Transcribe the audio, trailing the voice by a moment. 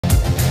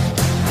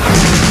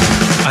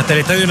hasta el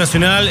Estadio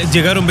Nacional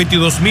llegaron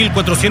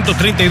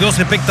 22.432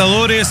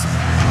 espectadores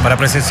para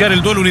presenciar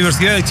el duelo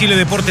Universidad de Chile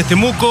Deportes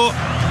Temuco.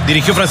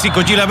 Dirigió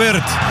Francisco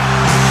Gilabert.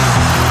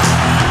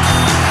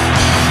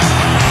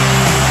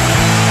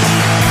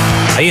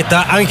 Ahí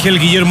está Ángel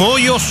Guillermo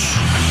Hoyos,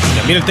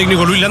 también el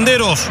técnico Luis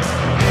Landeros.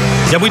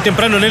 Ya muy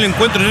temprano en el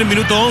encuentro, en el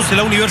minuto 11,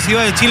 la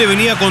Universidad de Chile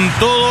venía con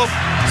todo.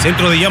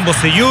 Centro de Jambo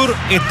Seyur,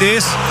 este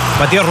es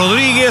Matías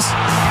Rodríguez.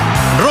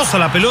 Roza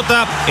la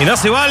pelota en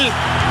Acebal.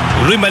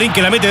 Luis Marín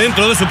que la mete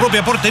dentro de su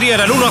propia portería.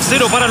 Era el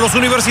 1-0 para los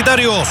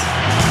universitarios.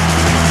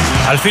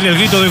 Al fin el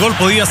grito de gol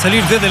podía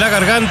salir desde la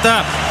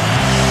garganta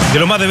de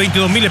los más de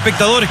 22.000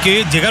 espectadores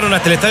que llegaron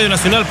hasta el Estadio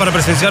Nacional para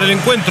presenciar el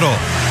encuentro.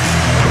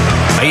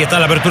 Ahí está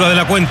la apertura de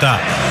la cuenta.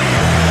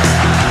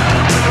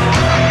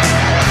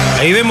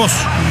 Ahí vemos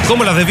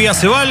cómo las desvía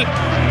Acebal.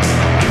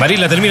 Marín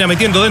la termina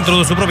metiendo dentro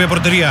de su propia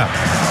portería.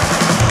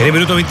 En el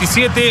minuto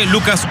 27,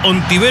 Lucas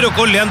Ontivero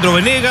con Leandro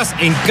Venegas.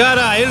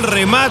 Encara el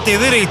remate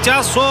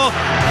derechazo.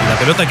 La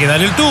pelota queda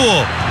en el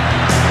tubo.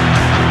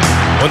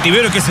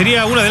 Ontivero que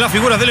sería una de las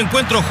figuras del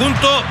encuentro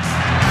junto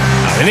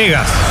a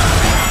Venegas.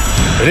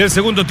 En el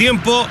segundo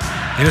tiempo,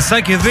 el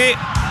saque de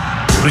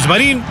Luis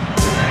Marín.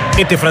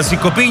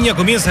 Francisco Piña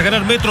comienza a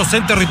ganar metros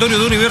en territorio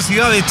de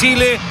Universidad de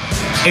Chile.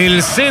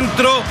 El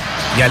centro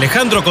y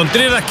Alejandro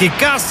Contreras que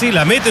casi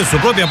la mete en su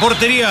propia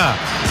portería.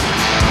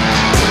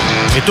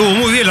 Estuvo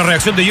muy bien la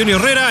reacción de Johnny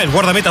Herrera, el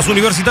guardametas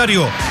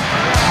universitario.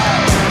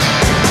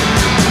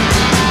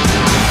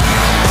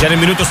 Ya en el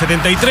minuto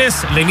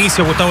 73, le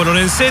inicia Gustavo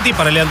Lorenzetti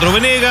para Leandro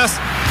Venegas.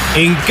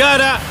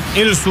 Encara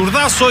el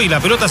zurdazo y la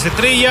pelota se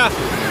estrella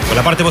con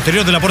la parte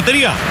posterior de la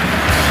portería.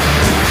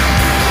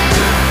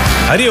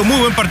 Haría un muy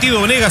buen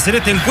partido Venegas en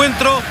este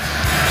encuentro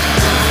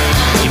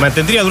y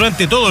mantendría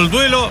durante todo el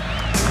duelo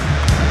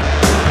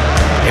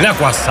en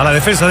aguas a la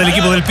defensa del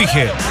equipo del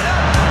Pige.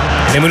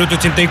 En el minuto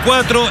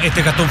 84,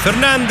 Gastón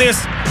Fernández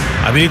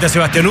habilita a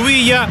Sebastián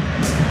Uvilla,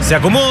 se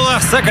acomoda,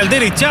 saca el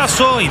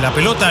derechazo y la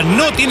pelota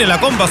no tiene la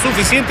comba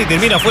suficiente y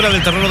termina fuera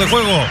del terreno de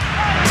juego.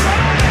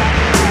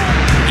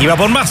 Iba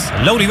por más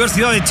la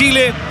Universidad de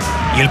Chile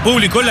y el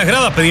público en las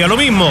gradas pedía lo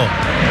mismo.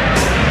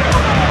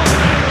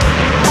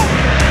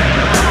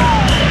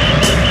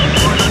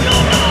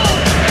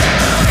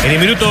 En el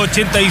minuto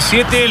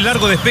 87,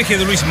 largo despeje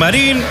de Luis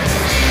Marín.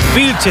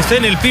 Vilches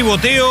en el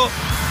pivoteo.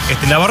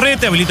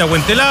 Navarrete habilita a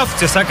Huentelaf,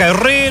 se saca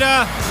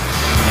Herrera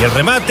y el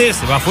remate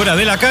se va fuera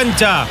de la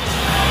cancha.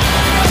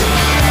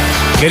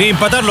 Quería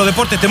empatar los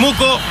Deportes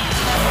Temuco,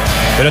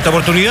 pero esta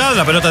oportunidad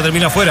la pelota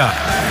termina fuera.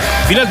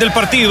 Final del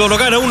partido, lo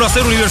gana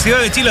 1-0 Universidad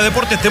de Chile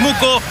Deportes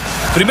Temuco.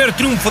 Primer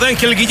triunfo de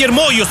Ángel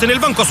Guillermo Hoyos en el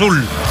banco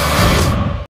azul.